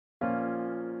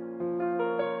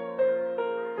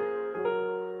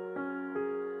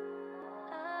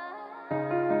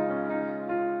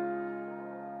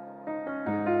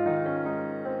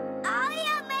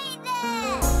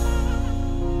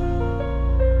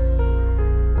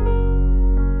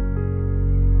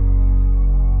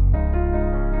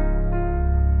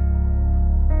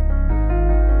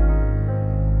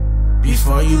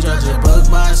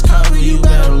by its cover, you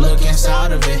better look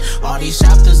inside of it. All these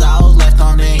chapters I was left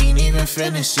on, they ain't even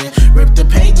finished yet. Rip the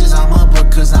pages out my book,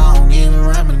 cause I don't even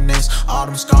reminisce. All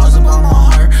them scars up on my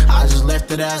heart, I just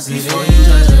left it as it is. Before you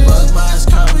judge a book by its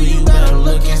cover, you better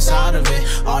look inside of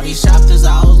it. All these chapters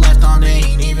I was left on, they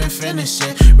ain't even finished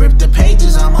yet. Rip the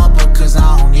pages out my book, cause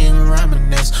I don't even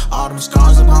reminisce. All them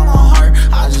scars up on my heart,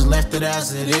 I just left it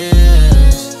as it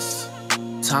is.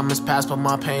 Time has passed but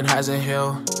my pain hasn't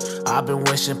healed. I've been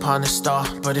wishing upon a star,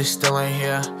 but it still ain't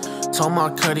here. Told my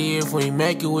cutty if we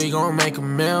make it, we gon' make a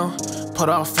meal. Put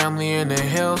our family in the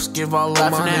hills, give all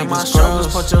of my niggas my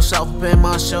shoulders. Put yourself up in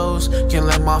my shows, can't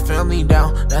let my family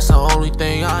down. That's the only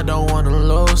thing I don't wanna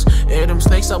lose. If them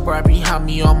snakes up right behind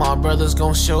me, all my brothers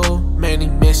gon' show. Many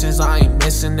missions I ain't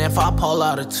missing if I pull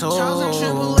out a tool. Trials and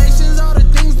tribulations, all the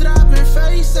things that I've been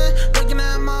facing. Looking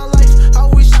at my life, I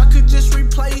wish I could just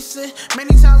replace it.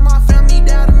 Many times my family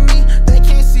doubted me, they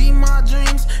can't see my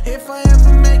dreams. If I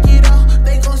ever make it out,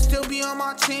 they gon' still be on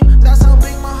my team. That's how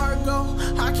big my heart go.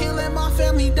 I can't let my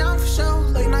family down for sure.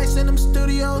 Late nights in them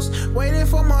studios, waiting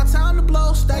for my time to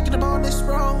blow. Stacking up on this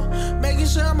road, making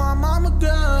sure my mama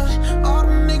good. All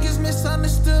them niggas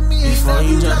misunderstood me. Before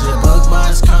you judge a book by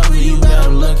its cover, you better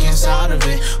look inside of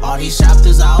it. All these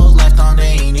chapters I was left on,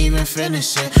 they ain't even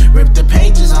finished yet. Rip the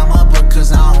pages out my book,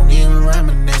 cause I don't even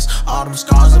reminisce. All them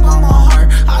scars up on my heart,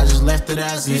 I just left it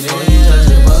as it is. Before you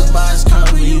judge a book by its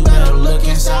cover, you better look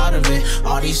inside of it.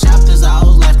 All these chapters I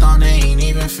was left on, they ain't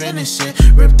even finished yet.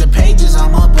 Rip the pages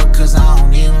out my book, cause I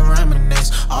don't even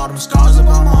reminisce. All them scars up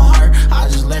on my heart, I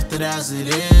just left it as it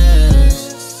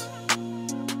is.